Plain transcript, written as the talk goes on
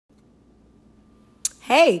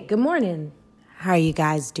Hey, good morning. How are you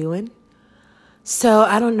guys doing? So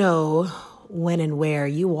I don't know when and where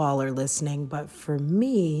you all are listening, but for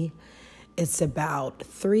me, it's about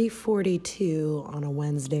 3:42 on a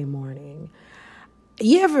Wednesday morning.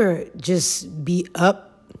 You ever just be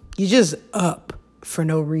up? You just up for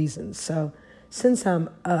no reason. So since I'm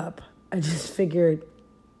up, I just figured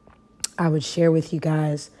I would share with you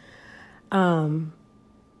guys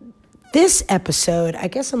this episode. I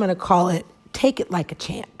guess I'm going to call it Take It Like a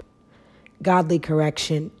Champ. Godly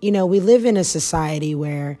correction. You know, we live in a society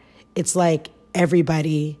where it's like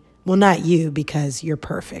everybody, well, not you because you're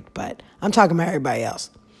perfect, but I'm talking about everybody else.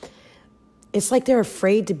 It's like they're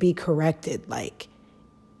afraid to be corrected. Like,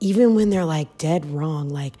 even when they're like dead wrong.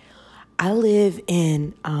 Like, I live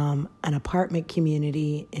in an apartment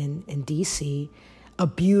community in DC, a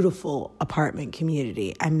beautiful apartment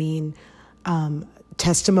community. I mean,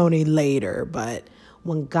 testimony later, but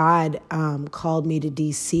when God called me to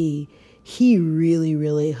DC, he really,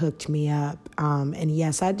 really hooked me up. And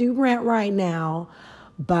yes, I do rent right now,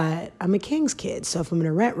 but I'm a King's kid. So if I'm going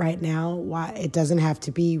to rent right now, why it doesn't have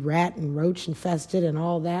to be rat and roach infested and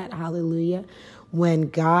all that. Hallelujah. When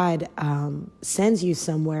God sends you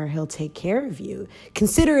somewhere, he'll take care of you.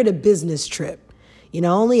 Consider it a business trip. You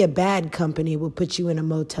know, only a bad company will put you in a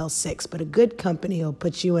Motel 6, but a good company will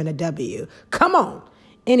put you in a W. Come on.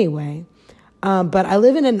 Anyway, but I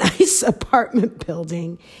live in a nice apartment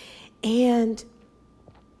building, and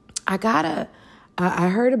I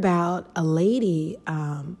heard about a lady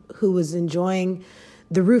who was enjoying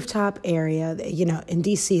the rooftop area. You know, in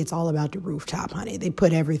DC, it's all about the rooftop, honey. They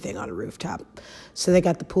put everything on the rooftop. So they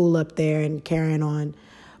got the pool up there and carrying on.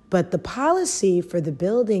 But the policy for the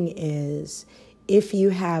building is if you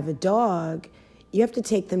have a dog, you have to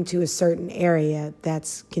take them to a certain area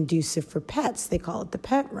that's conducive for pets. They call it the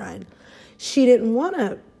pet run. She didn't want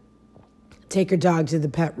to take her dog to the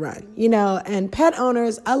pet run, you know, and pet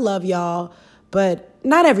owners, I love y'all, but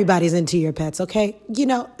not everybody's into your pets, okay? You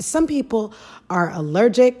know, some people are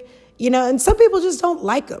allergic, you know, and some people just don't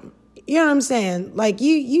like them. You know what I'm saying? Like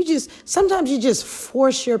sometimes you just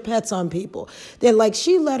force your pets on people. They're like,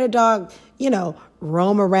 she let her dog, you know,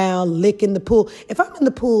 roam around, lick in the pool. If I'm in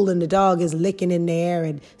the pool and the dog is licking in there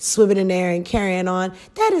and swimming in there and carrying on,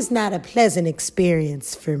 that is not a pleasant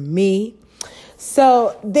experience for me.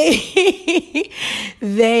 So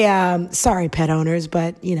sorry, pet owners,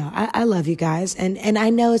 but you know, I love you guys. And I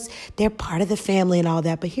know they're part of the family and all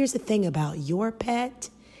that, but here's the thing about your pet.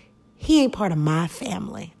 He ain't part of my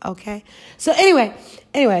family. Okay. So anyway,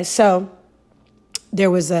 so there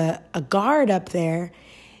was a guard up there,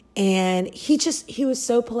 and he was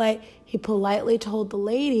so polite. He politely told the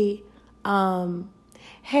lady,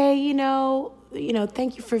 hey, you know,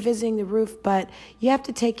 thank you for visiting the roof, but you have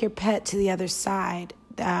to take your pet to the other side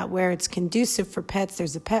where it's conducive for pets.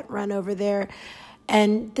 There's a pet run over there.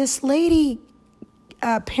 And this lady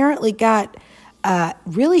apparently got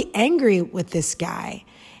really angry with this guy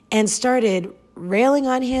and started railing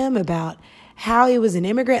on him about how he was an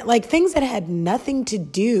immigrant, like things that had nothing to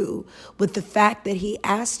do with the fact that he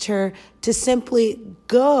asked her to simply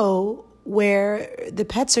go where the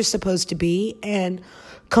pets are supposed to be and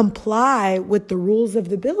comply with the rules of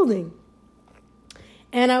the building.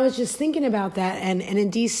 And I was just thinking about that. And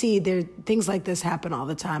in DC, things like this happen all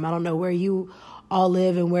the time. I don't know where you all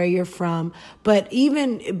live and where you're from, but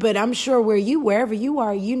I'm sure wherever you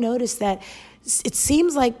are, you notice that it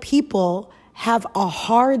seems like people have a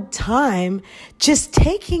hard time just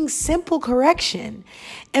taking simple correction.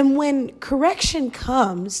 And when correction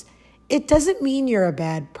comes, it doesn't mean you're a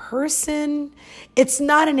bad person. It's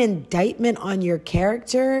not an indictment on your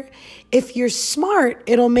character. If you're smart,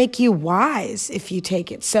 it'll make you wise if you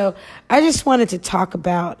take it. So I just wanted to talk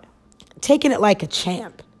about taking it like a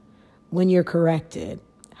champ when you're corrected.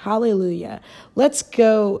 Hallelujah. Let's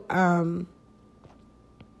go.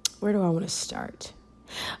 Where do I want to start?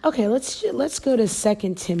 Okay, let's go to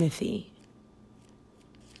 2 Timothy.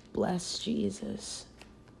 Bless Jesus.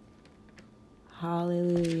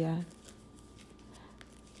 Hallelujah.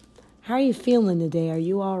 How are you feeling today? Are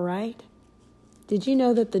you all right? Did you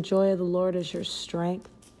know that the joy of the Lord is your strength?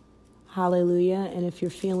 Hallelujah. And if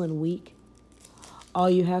you're feeling weak, all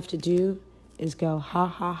you have to do is go ha,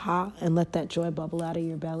 ha, ha, and let that joy bubble out of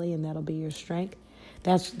your belly, and that'll be your strength.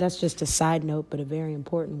 That's just a side note, but a very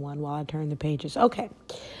important one while I turn the pages. Okay.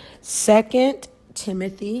 2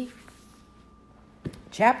 Timothy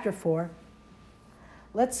chapter 4.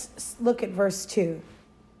 Let's look at verse 2.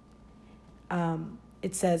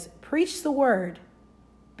 It says, preach the word,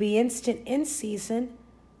 be instant in season,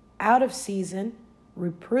 out of season,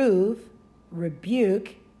 reprove,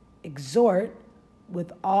 rebuke, exhort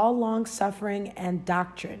with all long suffering and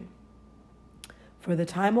doctrine. For the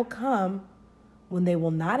time will come when they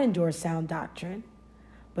will not endure sound doctrine,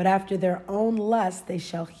 but after their own lust they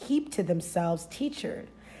shall heap to themselves teachers,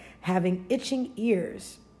 having itching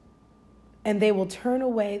ears, and they will turn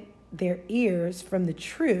away their ears from the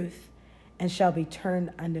truth and shall be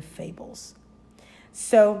turned unto fables.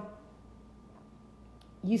 So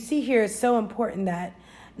you see here, it's so important that,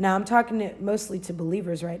 now I'm talking mostly to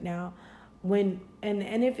believers right now,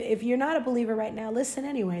 if you're not a believer right now, listen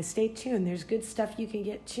anyway, stay tuned. There's good stuff you can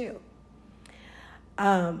get too.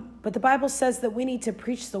 But the Bible says that we need to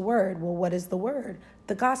preach the word. Well, what is the word?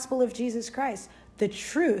 The gospel of Jesus Christ, the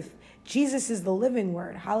truth. Jesus is the living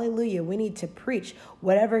word. Hallelujah. We need to preach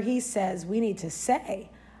whatever he says, we need to say.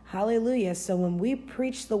 Hallelujah. So when we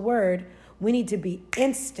preach the word, we need to be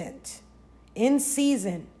instant, in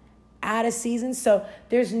season, out of season. So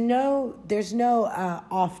there's no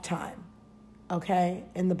off time, okay,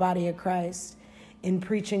 in the body of Christ, in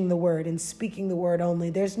preaching the word and speaking the word only.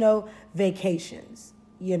 There's no vacations,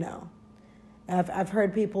 you know. I've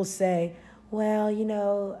heard people say, well,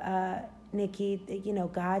 Nikki,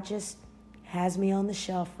 God just has me on the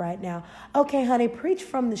shelf right now. Okay, honey, preach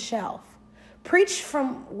from the shelf. Preach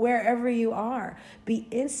from wherever you are. Be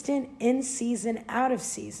instant, in season, out of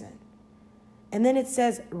season. And then it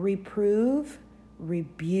says, reprove,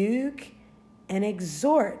 rebuke, and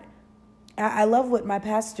exhort. I love what my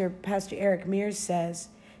Pastor Eric Mears says.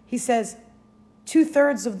 He says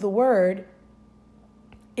 2/3 of the word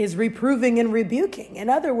is reproving and rebuking. In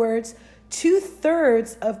other words,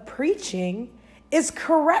 2/3 of preaching is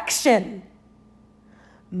correction.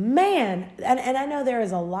 Man, and I know there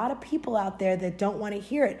is a lot of people out there that don't want to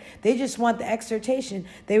hear it. They just want the exhortation.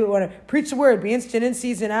 They would want to preach the word, be instant, in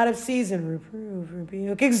season, out of season, reprove,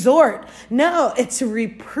 rebuke, exhort. No, it's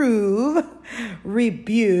reprove,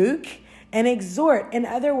 rebuke, and exhort. In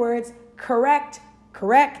other words, correct,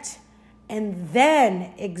 and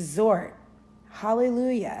then exhort.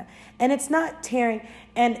 Hallelujah. And it's not tearing,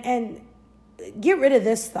 and get rid of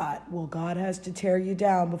this thought, well, God has to tear you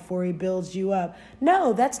down before he builds you up.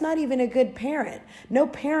 No, that's not even a good parent. No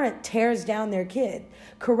parent tears down their kid.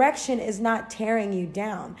 Correction is not tearing you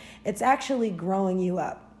down. It's actually growing you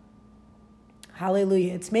up.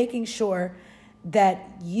 Hallelujah. It's making sure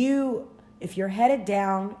that if you're headed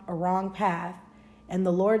down a wrong path and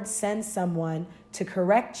the Lord sends someone to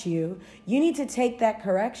correct you, you need to take that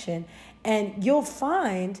correction, and you'll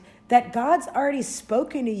find that God's already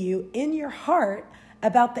spoken to you in your heart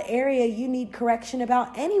about the area you need correction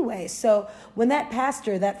about anyway. So when that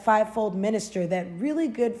pastor, that fivefold minister, that really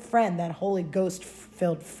good friend, that Holy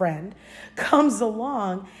Ghost-filled friend comes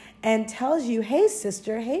along and tells you, hey,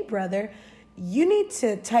 sister, hey, brother, you need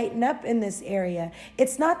to tighten up in this area.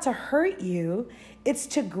 It's not to hurt you. It's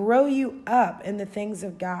to grow you up in the things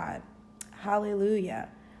of God. Hallelujah.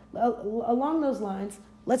 Along those lines,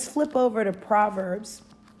 let's flip over to Proverbs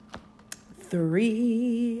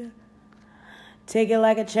 3. Take it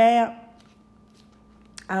like a champ.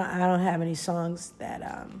 I don't have any songs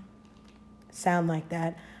that sound like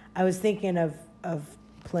that. I was thinking of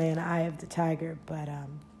playing Eye of the Tiger, but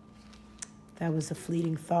that was a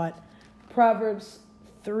fleeting thought. Proverbs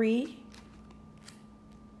 3.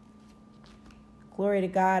 Glory to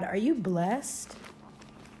God. Are you blessed?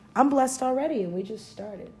 I'm blessed already, and we just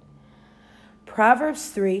started. Proverbs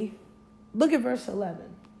 3. Look at verse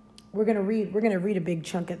 11. We're going to read a big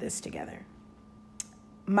chunk of this together.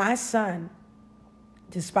 My son,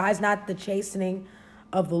 despise not the chastening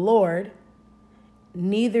of the Lord,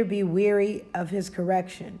 neither be weary of his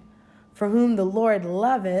correction. For whom the Lord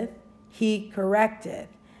loveth, he correcteth.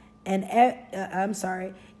 And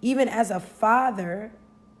even as a father,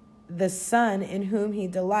 the son in whom he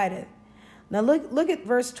delighteth. Now look at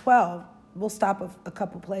verse 12. We'll stop a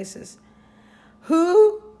couple places.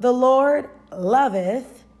 Who the Lord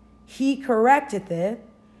loveth, he correcteth it,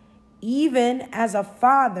 even as a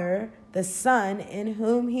father, the son in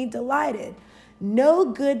whom he delighted. No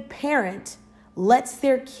good parent lets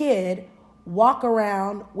their kid walk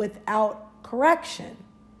around without correction.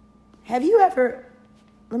 Have you ever,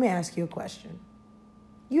 let me ask you a question.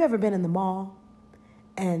 You ever been in the mall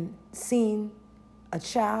and seen a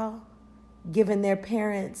child giving their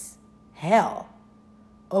parents hell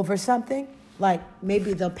over something? Like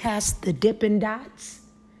maybe they'll pass the Dippin' Dots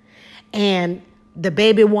and the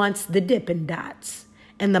baby wants the Dippin' Dots.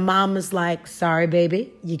 And the mom is like, sorry,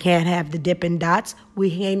 baby, you can't have the Dippin' Dots.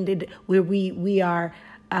 We are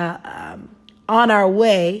on our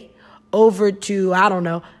way over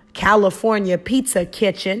to, California Pizza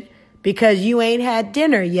Kitchen, because you ain't had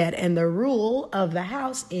dinner yet. And the rule of the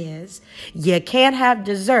house is you can't have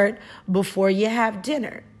dessert before you have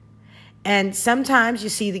dinner. And sometimes you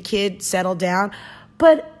see the kid settle down,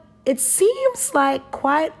 but it seems like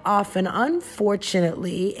quite often,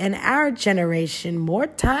 unfortunately, in our generation, more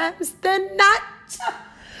times than not,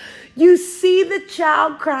 you see the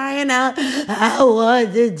child crying out, I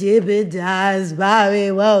want the Dippin' Dots.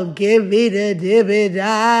 Mommy won't give me the Dippin'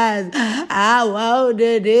 Dots. I want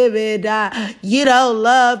the Dippin' Dots. You don't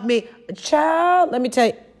love me. Child, let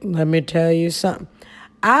me tell you something.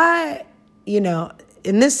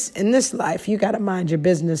 In this life, you got to mind your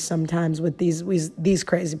business sometimes with these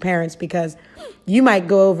crazy parents, because you might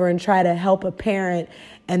go over and try to help a parent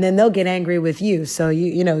and then they'll get angry with you. So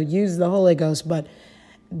use the Holy Ghost. But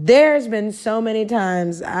there's been so many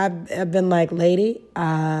times I've been like, lady,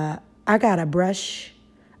 I got a brush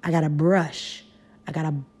in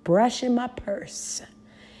my purse,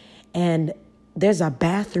 and there's a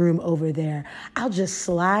bathroom over there. I'll just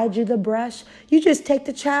slide you the brush. You just take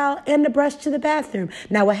the child and the brush to the bathroom.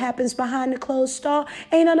 Now, what happens behind the closed stall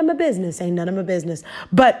ain't none of my business.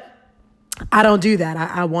 But I don't do that.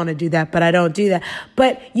 I want to do that, but I don't do that.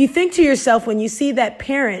 But you think to yourself, when you see that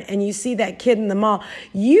parent and you see that kid in the mall,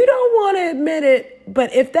 you don't want to admit it,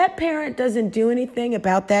 but if that parent doesn't do anything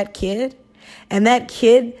about that kid, and that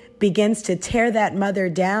kid begins to tear that mother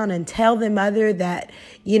down and tell the mother that,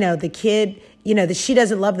 the kid, that she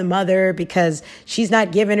doesn't love the mother because she's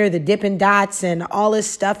not giving her the Dippin' Dots and all this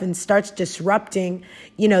stuff, and starts disrupting,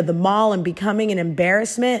 the mall and becoming an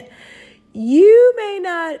embarrassment, you may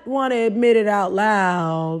not want to admit it out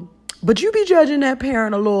loud, but you be judging that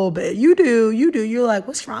parent a little bit. You do. You're like,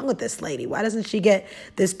 what's wrong with this lady? Why doesn't she get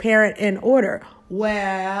this parent in order?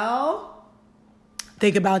 Well,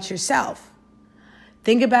 think about yourself.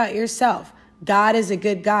 God is a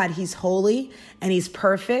good God. He's holy and he's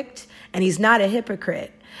perfect and he's not a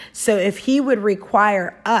hypocrite. So if he would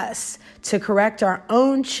require us to correct our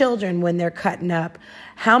own children when they're cutting up,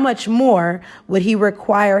 how much more would he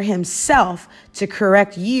require himself to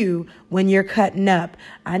correct you when you're cutting up?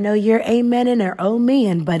 I know you're amening or oh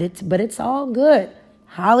man, but it's all good.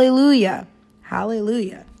 Hallelujah.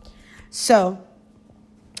 Hallelujah. So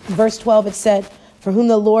verse 12, it said, for whom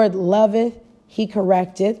the Lord loveth, he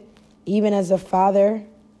correcteth, even as a father,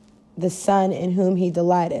 the son in whom he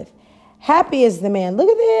delighteth. Happy is the man. Look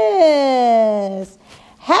at this.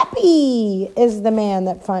 Happy is the man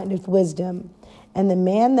that findeth wisdom, and the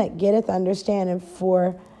man that getteth understanding,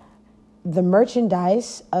 for the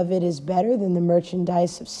merchandise of it is better than the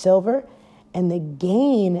merchandise of silver, and the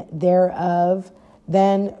gain thereof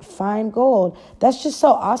than fine gold. That's just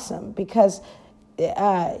so awesome, because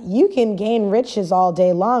you can gain riches all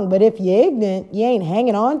day long, but if you're ignorant, you ain't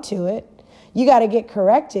hanging on to it. You got to get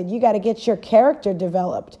corrected. You got to get your character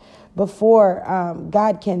developed before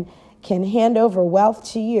God can hand over wealth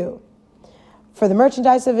to you. For the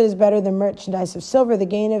merchandise of it is better than merchandise of silver, the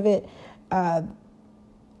gain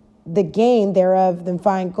thereof than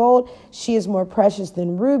fine gold. She is more precious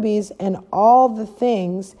than rubies, and all the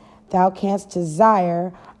things thou canst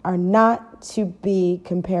desire are not to be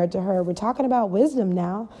compared to her. We're talking about wisdom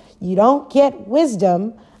now. You don't get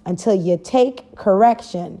wisdom until you take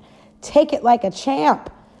correction. Take it like a champ.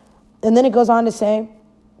 And then it goes on to say,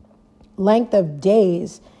 length of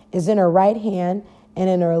days is in her right hand, and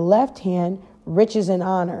in her left hand riches and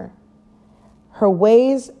honor. Her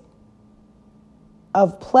ways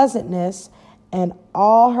of pleasantness, and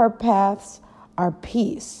all her paths are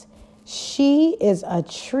peace. She is a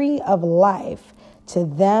tree of life to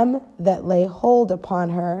them that lay hold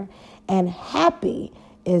upon her, and happy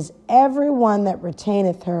is everyone that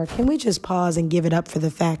retaineth her. Can we just pause and give it up for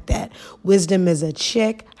the fact that wisdom is a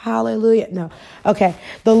chick? Hallelujah. No. Okay.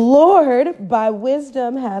 The Lord by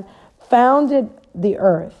wisdom hath founded the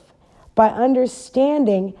earth. By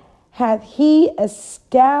understanding hath he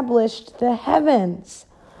established the heavens.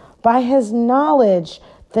 By his knowledge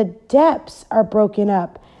the depths are broken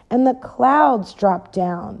up, and the clouds drop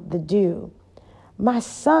down the dew. My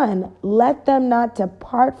son, let them not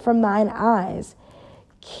depart from thine eyes.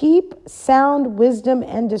 Keep sound wisdom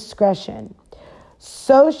and discretion.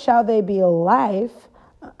 So shall they be life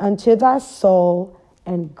unto thy soul,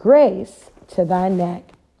 and grace to thy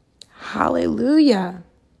neck. Hallelujah.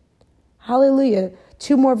 Hallelujah.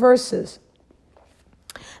 2 more verses.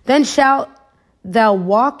 Then shalt thou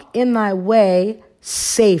walk in thy way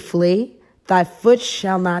safely. Thy foot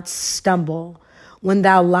shall not stumble. When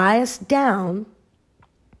thou liest down,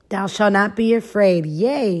 thou shalt not be afraid.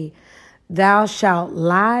 Yea, thou shalt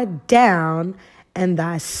lie down, and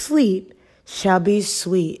thy sleep shall be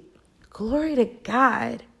sweet. Glory to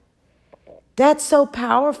God. That's so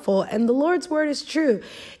powerful. And the Lord's word is true.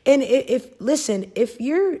 And if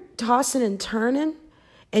you're tossing and turning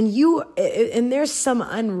and there's some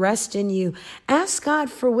unrest in you, ask God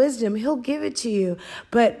for wisdom. He'll give it to you.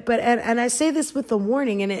 And I say this with a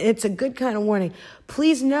warning, and it's a good kind of warning.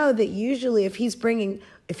 Please know that usually if he's going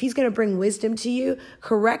to bring wisdom to you,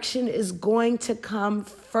 correction is going to come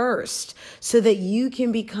first so that you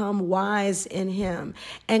can become wise in him.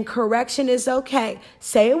 And correction is okay.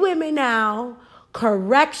 Say it with me now.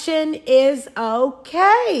 Correction is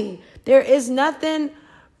okay. There is nothing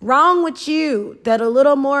wrong with you that a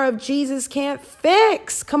little more of Jesus can't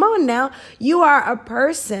fix. Come on now. You are a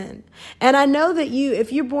person. And I know that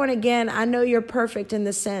if you're born again, I know you're perfect in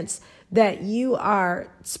the sense that you are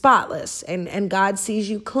spotless and God sees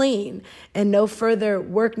you clean and no further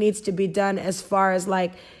work needs to be done as far as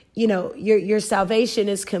your salvation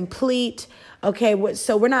is complete. Okay.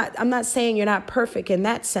 So I'm not saying you're not perfect in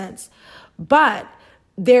that sense, but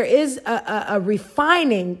there is a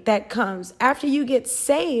refining that comes after you get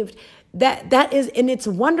saved. That is, and it's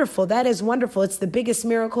wonderful. That is wonderful. It's the biggest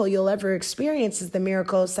miracle you'll ever experience is the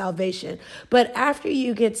miracle of salvation. But after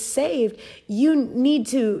you get saved, you need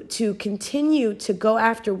to continue to go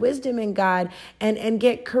after wisdom in God and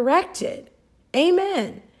get corrected.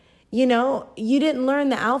 Amen. You didn't learn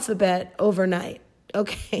the alphabet overnight.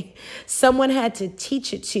 Okay. Someone had to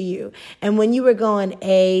teach it to you. And when you were going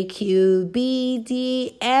A, Q, B,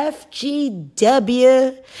 D, F, G,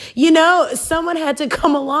 W, someone had to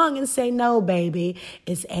come along and say, no, baby,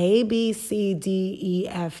 it's A, B, C, D, E,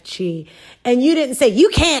 F, G. And you didn't say, you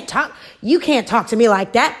can't talk to me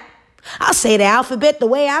like that. I'll say the alphabet the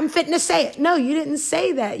way I'm fitting to say it. No, you didn't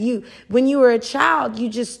say that. When you were a child, you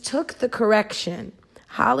just took the correction.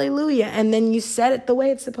 Hallelujah. And then you said it the way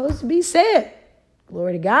it's supposed to be said.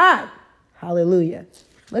 Glory to God. Hallelujah.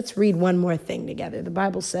 Let's read one more thing together. The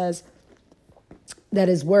Bible says that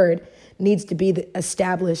his word needs to be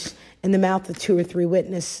established in the mouth of 2 or 3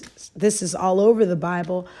 witnesses. This is all over the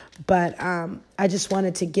Bible, but I just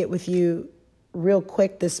wanted to get with you real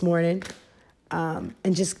quick this morning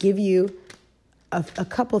and just give you a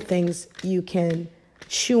couple things you can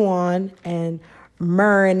chew on and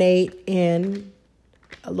marinate in,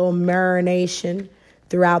 a little marination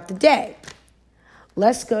throughout the day.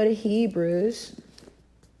 Let's go to Hebrews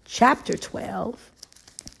chapter 12.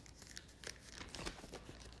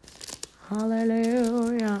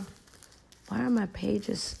 Hallelujah. Why are my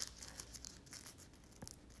pages?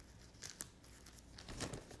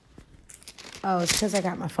 Oh, it's because I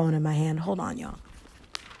got my phone in my hand. Hold on, y'all.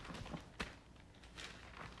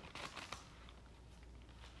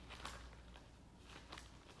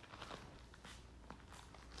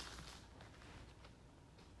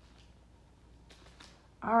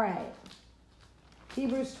 All right.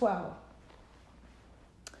 Hebrews 12.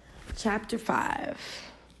 Chapter 5.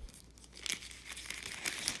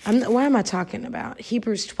 Why am I talking about?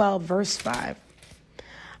 Hebrews 12, verse 5.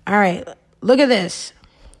 All right. Look at this.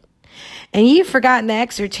 And ye have forgotten the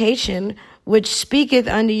exhortation which speaketh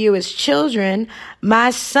unto you as children.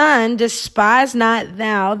 My son, despise not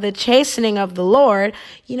thou the chastening of the Lord.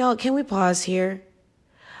 Can we pause here?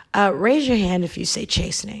 Raise your hand if you say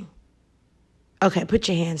chastening. Okay, put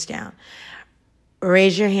your hands down.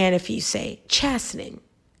 Raise your hand if you say chastening.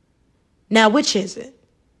 Now, which is it?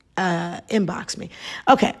 Inbox me.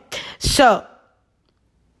 Okay, so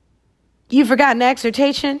you've forgotten the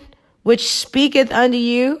exhortation which speaketh unto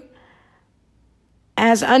you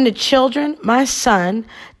as unto children. My son,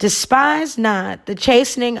 despise not the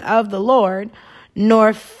chastening of the Lord,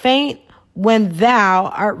 nor faint when thou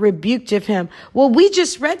art rebuked of him. Well, we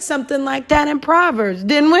just read something like that in Proverbs,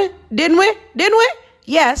 didn't we? Didn't we?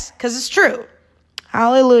 Yes, because it's true.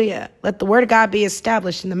 Hallelujah. Let the word of God be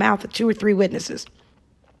established in the mouth of 2 or 3 witnesses.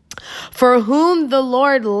 For whom the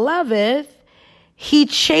Lord loveth, he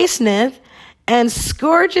chasteneth, and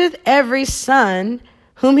scourgeth every son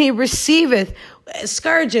whom he receiveth.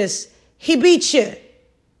 Scourges, he beats you.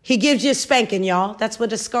 He gives you a spanking, y'all. That's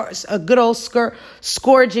what a good old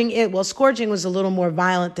scourging is. Well, scourging was a little more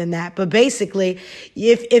violent than that. But basically,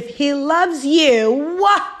 if he loves you,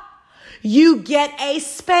 you get a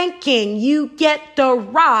spanking. You get the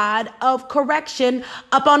rod of correction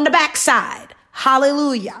up on the backside.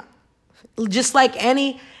 Hallelujah. Just like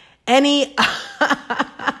any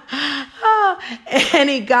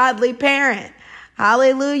godly parent.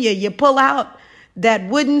 Hallelujah. You pull out that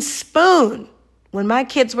wooden spoon. When my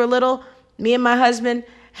kids were little, me and my husband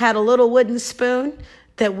had a little wooden spoon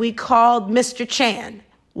that we called Mr. Chan.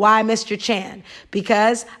 Why Mr. Chan?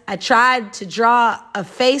 Because I tried to draw a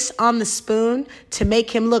face on the spoon to make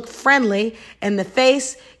him look friendly, and the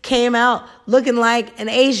face came out looking like an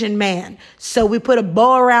Asian man. So we put a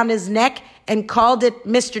bow around his neck and called it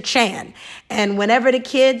Mr. Chan. And whenever the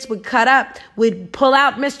kids would cut up, we'd pull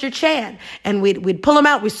out Mr. Chan, and we'd pull him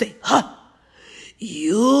out. We'd say, huh,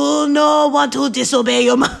 you no want to disobey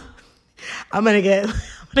your mom. I'm gonna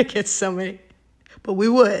get so many, but we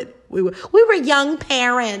would. We were young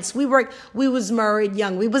parents. We was married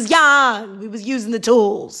young. We was young. We was using the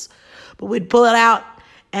tools, but we'd pull it out.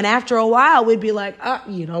 And after a while, we'd be like,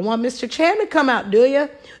 you don't want Mr. Chan to come out, do you?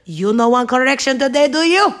 You no want correction today, do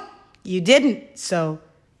you? You didn't. So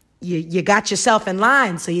you got yourself in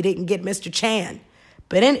line, so you didn't get Mr. Chan.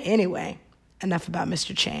 But anyway, enough about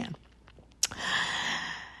Mr. Chan.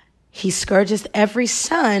 He scourgeth every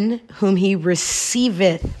son whom he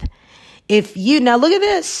receiveth. Now look at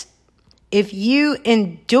this. If you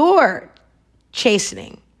endure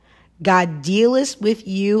chastening, God dealeth with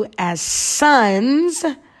you as sons.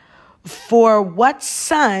 For what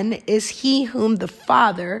son is he whom the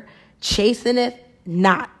Father chasteneth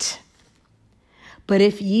not? But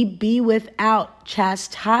if ye be without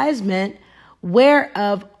chastisement,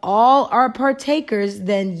 whereof all are partakers,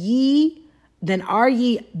 then are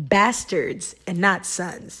ye bastards and not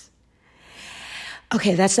sons.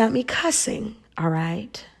 Okay, that's not me cussing, all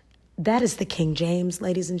right? That is the King James,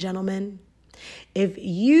 ladies and gentlemen. If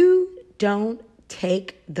you don't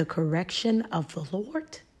take the correction of the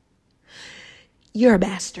Lord, you're a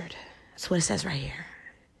bastard. That's what it says right here.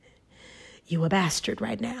 You a bastard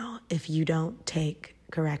right now if you don't take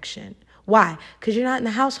correction. Why? Because you're not in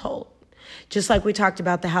the household. Just like we talked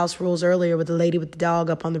about the house rules earlier with the lady with the dog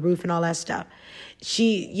up on the roof and all that stuff.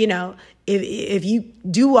 If you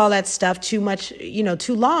do all that stuff too much,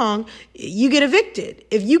 too long, you get evicted.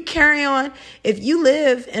 If you carry on, if you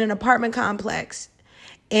live in an apartment complex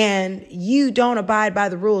and you don't abide by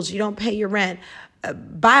the rules, you don't pay your rent,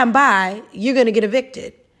 by and by, you're going to get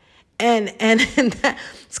evicted. And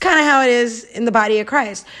that's kind of how it is in the body of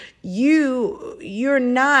Christ. You're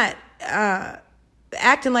not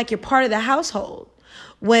acting like you're part of the household.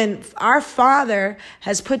 When our Father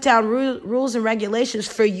has put down rules and regulations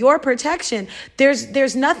for your protection,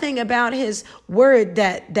 there's nothing about his word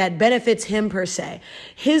that benefits him per se.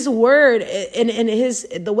 His word and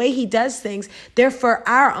the way he does things, they're for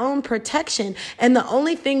our own protection. And the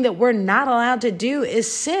only thing that we're not allowed to do is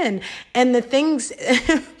sin. And the things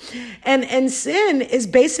and sin is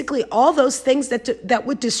basically all those things that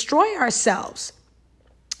would destroy ourselves.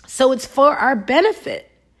 So it's for our benefit.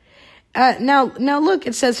 Now look,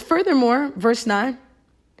 it says, furthermore, verse 9,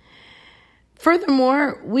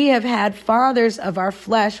 furthermore, we have had fathers of our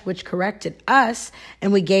flesh which corrected us,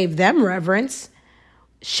 and we gave them reverence.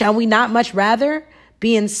 Shall we not much rather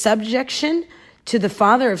be in subjection to the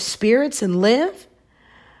Father of spirits and live?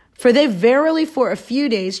 For they verily for a few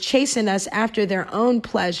days chasten us after their own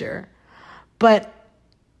pleasure, but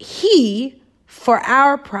he for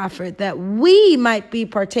our profit, that we might be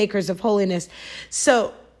partakers of holiness.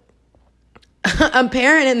 So a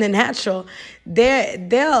parent in the natural, they'll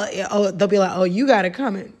be like, oh, you got it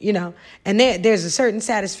coming, and there's a certain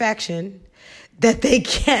satisfaction that they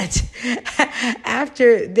get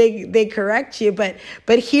after they correct you. But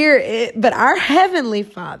our Heavenly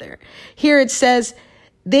Father, here it says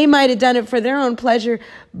they might have done it for their own pleasure,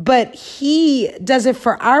 but he does it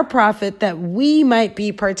for our profit, that we might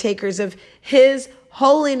be partakers of his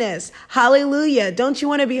holiness. Hallelujah. Don't you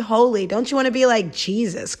want to be holy? Don't you want to be like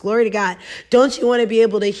Jesus? Glory to God. Don't you want to be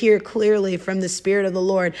able to hear clearly from the Spirit of the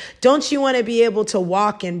Lord? Don't you want to be able to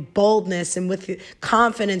walk in boldness and with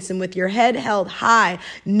confidence and with your head held high,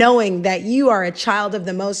 knowing that you are a child of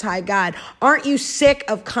the Most High God? Aren't you sick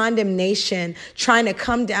of condemnation trying to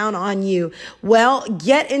come down on you? Well,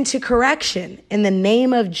 get into correction in the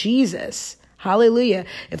name of Jesus. Hallelujah.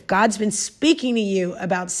 If God's been speaking to you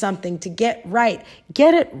about something to get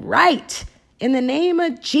it right in the name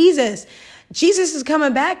of Jesus. Jesus is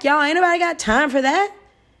coming back, y'all. Ain't nobody got time for that.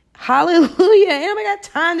 Hallelujah. Ain't nobody got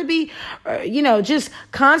time to be, just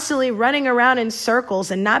constantly running around in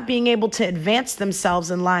circles and not being able to advance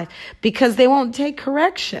themselves in life because they won't take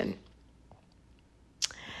correction.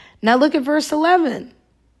 Now look at verse 11.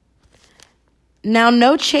 Now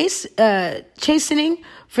no chastening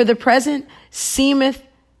for the present seemeth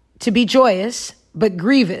to be joyous, but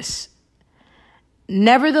grievous.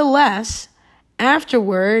 Nevertheless,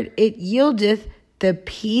 afterward it yieldeth the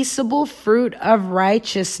peaceable fruit of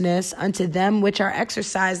righteousness unto them which are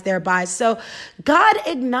exercised thereby. So God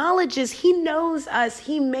acknowledges, he knows us,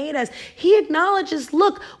 he made us. He acknowledges,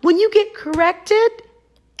 look, when you get corrected,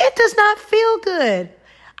 it does not feel good.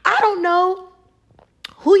 I don't know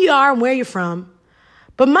who you are and where you're from,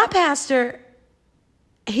 but my pastor,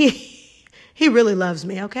 he really loves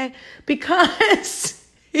me, okay? Because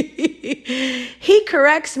he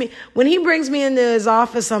corrects me. When he brings me into his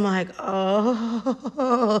office, I'm like,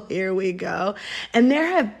 oh, here we go. And there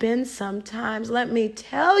have been some times, let me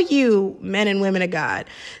tell you, men and women of God,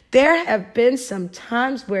 there have been some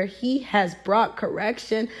times where he has brought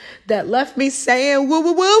correction that left me saying, whoa,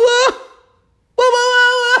 whoa, whoa, whoa. Whoa,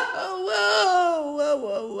 whoa, whoa, whoa, whoa,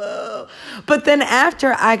 whoa, whoa. But then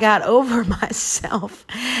after I got over myself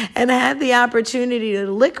and had the opportunity to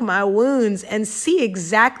lick my wounds and see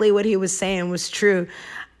exactly what he was saying was true,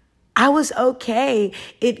 I was okay.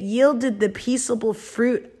 It yielded the peaceable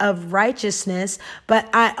fruit of righteousness, but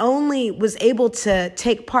I only was able to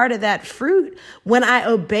take part of that fruit when I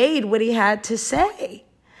obeyed what he had to say.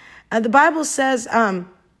 The Bible says,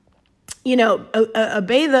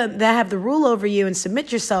 obey them that have the rule over you and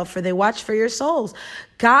submit yourself, for they watch for your souls.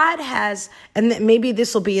 God has, and maybe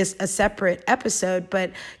this will be a separate episode,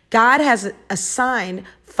 but God has assigned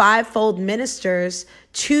fivefold ministers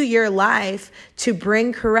to your life to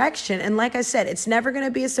bring correction. And like I said, it's never going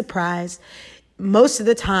to be a surprise. Most of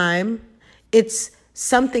the time, it's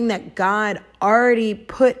something that God already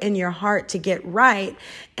put in your heart to get right.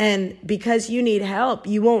 And because you need help,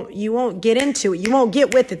 you won't get into it. You won't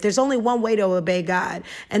get with it. There's only one way to obey God,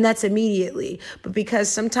 and that's immediately. But because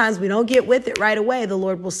sometimes we don't get with it right away, the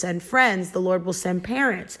Lord will send friends. The Lord will send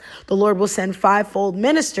parents. The Lord will send fivefold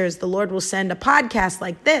ministers. The Lord will send a podcast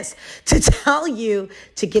like this to tell you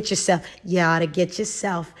to get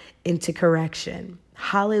yourself, into correction.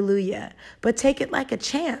 Hallelujah. But take it like a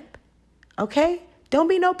champ. Okay? Don't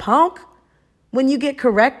be no punk when you get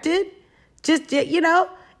corrected. Just,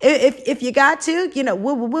 if you got to,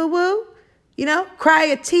 woo, woo, woo, woo, cry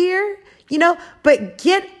a tear, but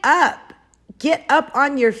get up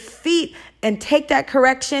on your feet and take that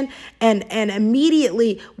correction and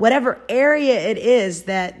immediately, whatever area it is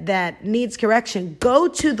that needs correction, go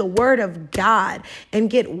to the word of God and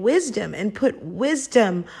get wisdom and put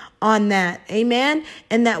wisdom on that. Amen.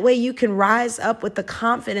 And that way you can rise up with the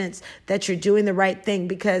confidence that you're doing the right thing,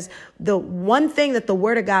 because the one thing that the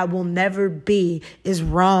word of God will never be is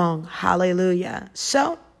wrong. Hallelujah.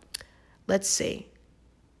 So let's see.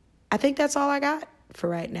 I think that's all I got for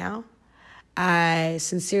right now. I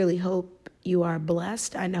sincerely hope you are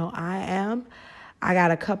blessed. I know I am. I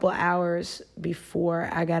got a couple hours before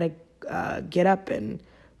I got to get up and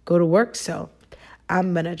go to work. So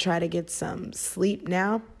I'm going to try to get some sleep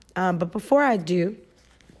now. But before I do,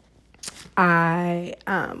 I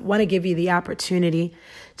want to give you the opportunity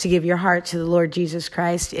to give your heart to the Lord Jesus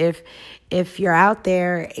Christ. If you're out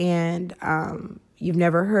there and you've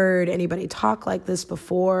never heard anybody talk like this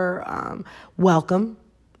before, welcome.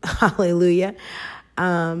 Hallelujah.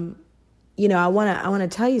 I want to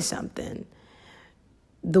tell you something.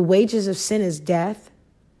 The wages of sin is death.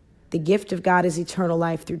 The gift of God is eternal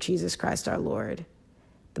life through Jesus Christ our Lord.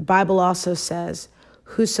 The Bible also says,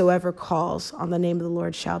 whosoever calls on the name of the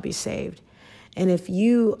Lord shall be saved. And if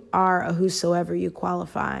you are a whosoever, you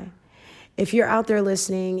qualify. If you're out there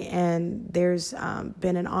listening and there's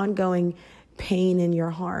been an ongoing pain in your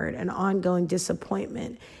heart, an ongoing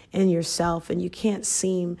disappointment in yourself, and you can't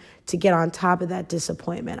seem to get on top of that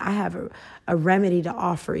disappointment, I have a remedy to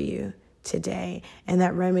offer you today, and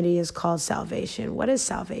that remedy is called salvation. What is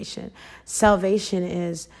salvation? Salvation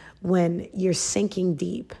is when you're sinking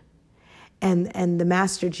deep, and the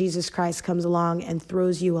Master Jesus Christ comes along and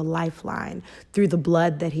throws you a lifeline through the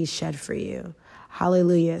blood that he shed for you.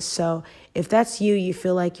 Hallelujah. So if that's you, you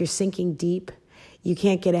feel like you're sinking deep, you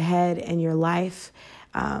can't get ahead in your life.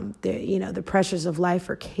 The pressures of life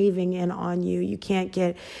are caving in on you. You can't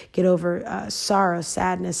get over sorrow,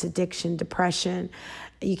 sadness, addiction, depression.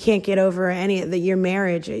 You can't get over any of your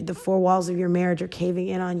marriage. The four walls of your marriage are caving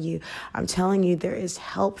in on you. I'm telling you, there is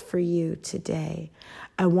help for you today.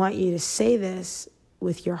 I want you to say this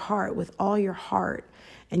with your heart, with all your heart,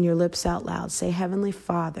 and your lips out loud. Say, Heavenly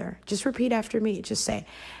Father. Just repeat after me. Just say,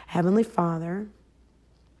 Heavenly Father,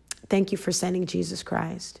 thank you for sending Jesus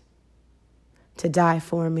Christ to die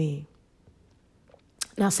for me.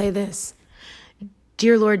 Now say this.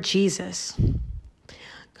 Dear Lord Jesus,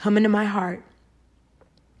 come into my heart.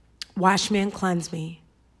 Wash me and cleanse me.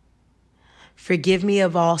 Forgive me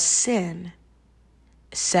of all sin.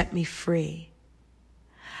 Set me free.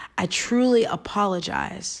 I truly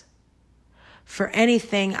apologize for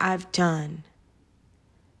anything I've done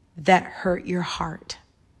that hurt your heart.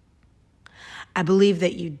 I believe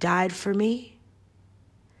that you died for me.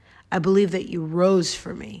 I believe that you rose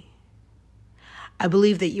for me. I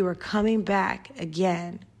believe that you are coming back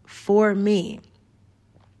again for me.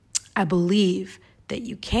 I believe that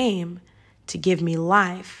you came to give me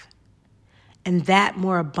life, and that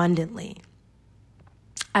more abundantly.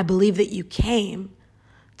 I believe that you came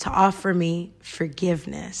to offer me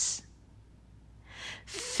forgiveness.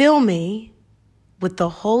 Fill me with the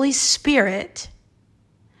Holy Spirit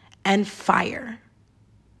and fire.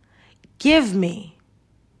 Give me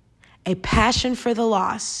a passion for the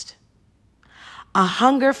lost, a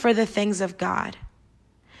hunger for the things of God,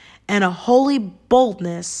 and a holy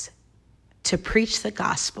boldness to preach the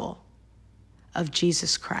gospel of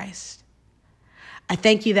Jesus Christ. I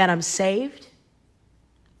thank you that I'm saved.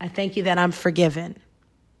 I thank you that I'm forgiven.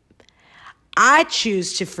 I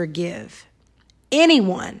choose to forgive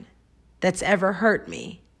anyone that's ever hurt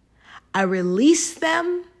me. I release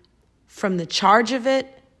them from the charge of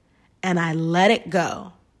it, and I let it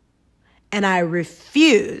go. And I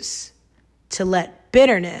refuse to let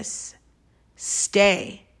bitterness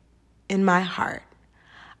stay in my heart.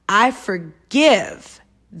 I forgive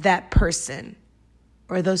that person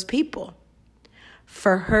or those people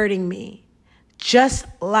for hurting me, just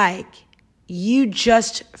like you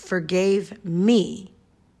just forgave me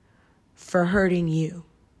for hurting you.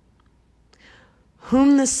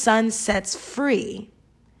 Whom the Son sets free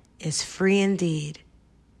is free indeed.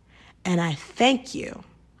 And I thank you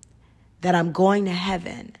that I'm going to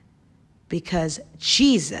heaven because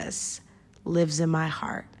Jesus lives in my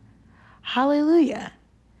heart. Hallelujah.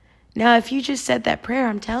 Now, if you just said that prayer,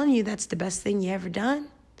 I'm telling you, that's the best thing you ever done.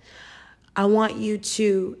 I want you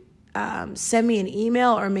to send me an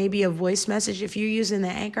email or maybe a voice message. If you're using the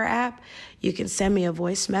Anchor app, you can send me a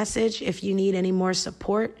voice message. If you need any more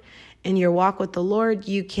support in your walk with the Lord,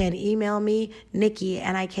 you can email me, Nikki,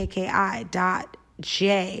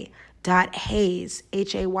 nikki.j.hayes, Hayes,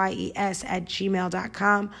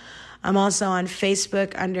 @gmail.com. I'm also on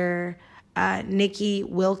Facebook under Nikki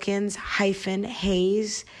Wilkins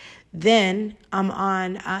 -Hayes. Then I'm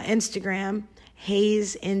on Instagram,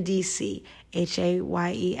 Hayes in DC,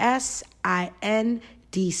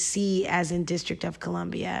 HAYESINDC as in District of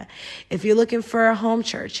Columbia. If you're looking for a home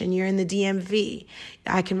church and you're in the DMV,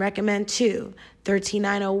 I can recommend two.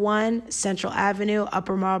 13901 Central Avenue,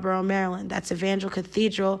 Upper Marlboro, Maryland. That's Evangel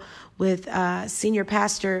Cathedral with Senior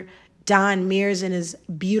Pastor Don Mears and his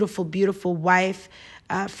beautiful, beautiful wife,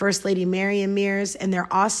 First Lady Marian Mears, and their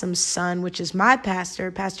awesome son, which is my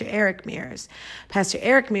pastor, Pastor Eric Mears. Pastor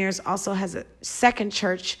Eric Mears also has a second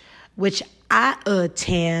church, which I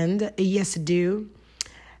attend, yes I do,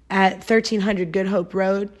 at 1300 Good Hope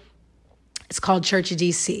Road. It's called Church of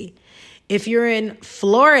DC. If you're in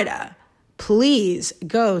Florida, please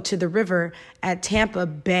go to the river at Tampa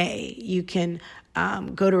Bay. You can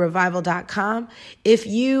go to revival.com. If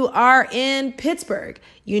you are in Pittsburgh,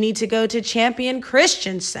 you need to go to Champion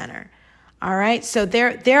Christian Center. All right. So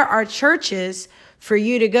there are churches for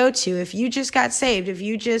you to go to. If you just got saved, if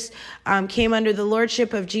you just came under the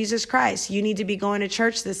lordship of Jesus Christ, you need to be going to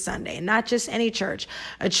church this Sunday, and not just any church,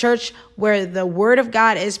 a church where the word of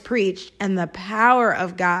God is preached and the power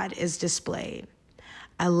of God is displayed.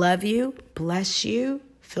 I love you. Bless you.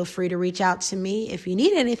 Feel free to reach out to me if you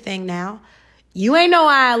need anything now. You ain't no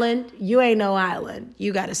island. You ain't no island.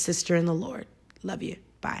 You got a sister in the Lord. Love you.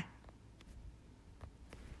 Bye.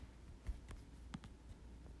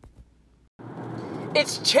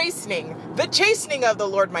 It's chastening. The chastening of the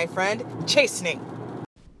Lord, my friend. Chastening.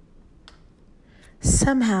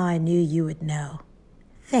 Somehow I knew you would know.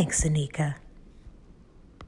 Thanks, Anika.